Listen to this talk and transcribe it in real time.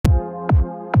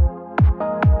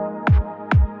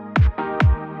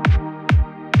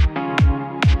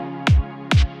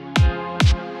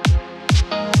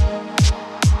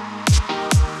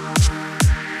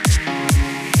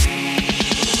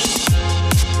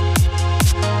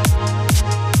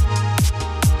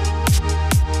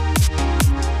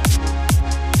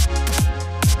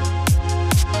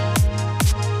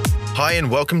Hi, and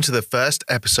welcome to the first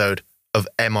episode of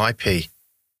MIP,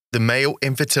 the Male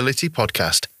Infertility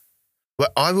Podcast, where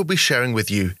I will be sharing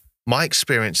with you my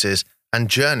experiences and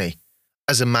journey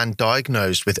as a man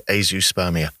diagnosed with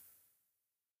azoospermia.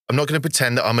 I'm not going to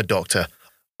pretend that I'm a doctor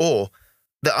or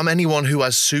that I'm anyone who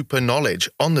has super knowledge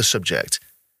on the subject,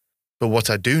 but what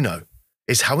I do know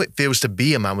is how it feels to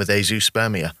be a man with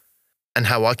azoospermia and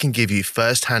how I can give you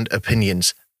first-hand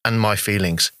opinions and my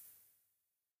feelings.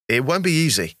 It won't be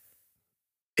easy.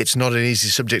 It's not an easy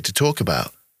subject to talk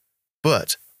about,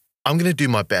 but I'm going to do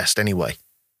my best anyway.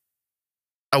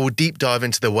 I will deep dive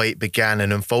into the way it began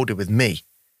and unfolded with me,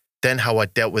 then how I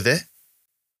dealt with it,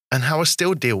 and how I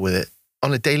still deal with it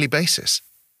on a daily basis.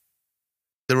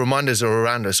 The reminders are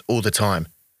around us all the time.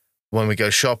 When we go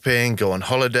shopping, go on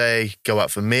holiday, go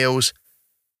out for meals,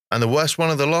 and the worst one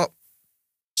of the lot,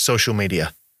 social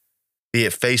media. Be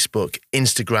it Facebook,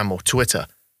 Instagram, or Twitter,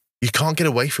 you can't get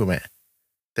away from it.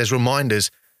 There's reminders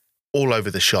all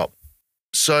over the shop.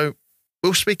 So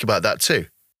we'll speak about that too.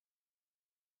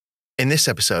 In this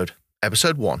episode,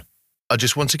 episode 1, I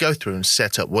just want to go through and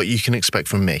set up what you can expect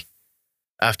from me.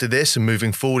 After this and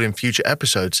moving forward in future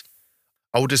episodes,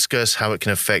 I will discuss how it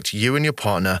can affect you and your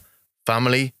partner,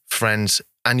 family, friends,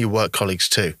 and your work colleagues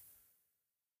too.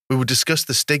 We will discuss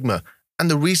the stigma and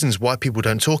the reasons why people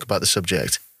don't talk about the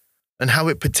subject, and how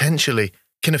it potentially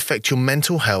can affect your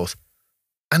mental health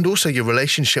and also your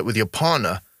relationship with your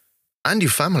partner and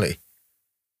your family.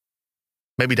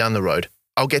 Maybe down the road,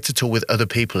 I'll get to talk with other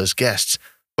people as guests,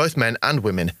 both men and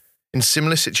women, in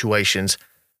similar situations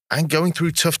and going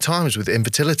through tough times with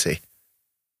infertility.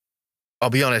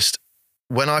 I'll be honest,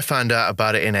 when I found out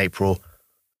about it in April,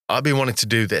 I've been wanting to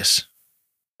do this.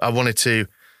 I wanted to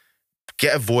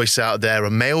get a voice out there,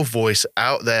 a male voice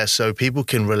out there so people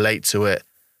can relate to it.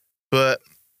 But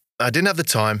I didn't have the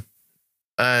time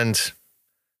and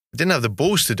I didn't have the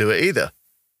balls to do it either.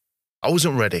 I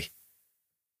wasn't ready.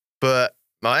 But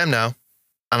I am now,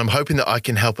 and I'm hoping that I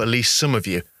can help at least some of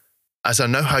you, as I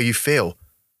know how you feel,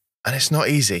 and it's not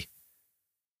easy.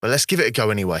 But let's give it a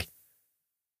go anyway.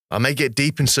 I may get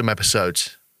deep in some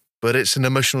episodes, but it's an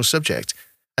emotional subject,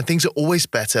 and things are always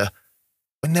better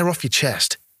when they're off your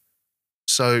chest.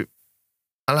 So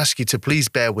I'll ask you to please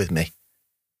bear with me.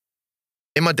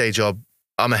 In my day job,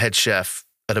 I'm a head chef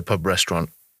at a pub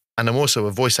restaurant, and I'm also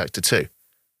a voice actor too.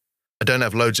 I don't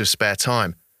have loads of spare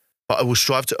time, but I will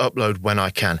strive to upload when I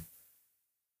can.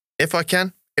 If I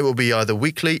can, it will be either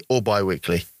weekly or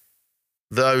bi-weekly.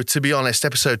 Though, to be honest,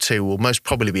 episode 2 will most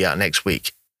probably be out next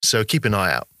week, so keep an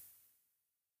eye out.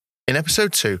 In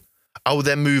episode 2, I will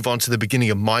then move on to the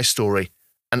beginning of my story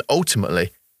and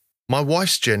ultimately my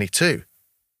wife's journey too.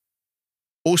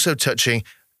 Also touching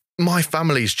my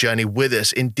family's journey with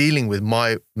us in dealing with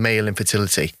my male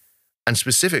infertility, and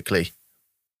specifically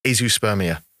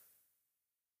azoospermia.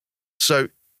 So,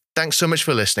 thanks so much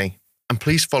for listening, and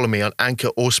please follow me on Anchor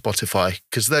or Spotify,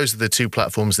 because those are the 2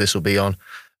 platforms this will be on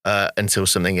until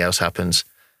something else happens.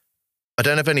 I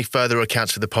don't have any further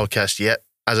accounts for the podcast yet,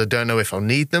 as I don't know if I'll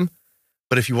need them,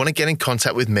 but if you want to get in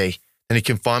contact with me, then you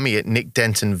can find me at Nick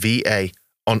Denton VA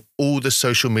on all the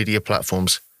social media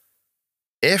platforms.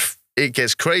 If it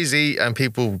gets crazy and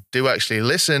people do actually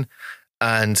listen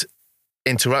and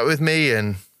interact with me,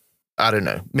 and I don't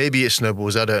know, maybe it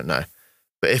snowballs, I don't know.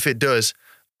 But if it does,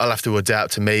 I'll have to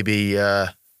adapt to maybe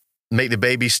make the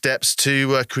baby steps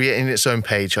to creating its own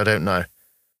page. I don't know.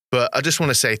 But I just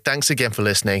want to say thanks again for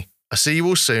listening. I'll see you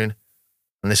all soon.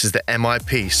 And this is the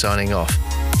MIP signing off.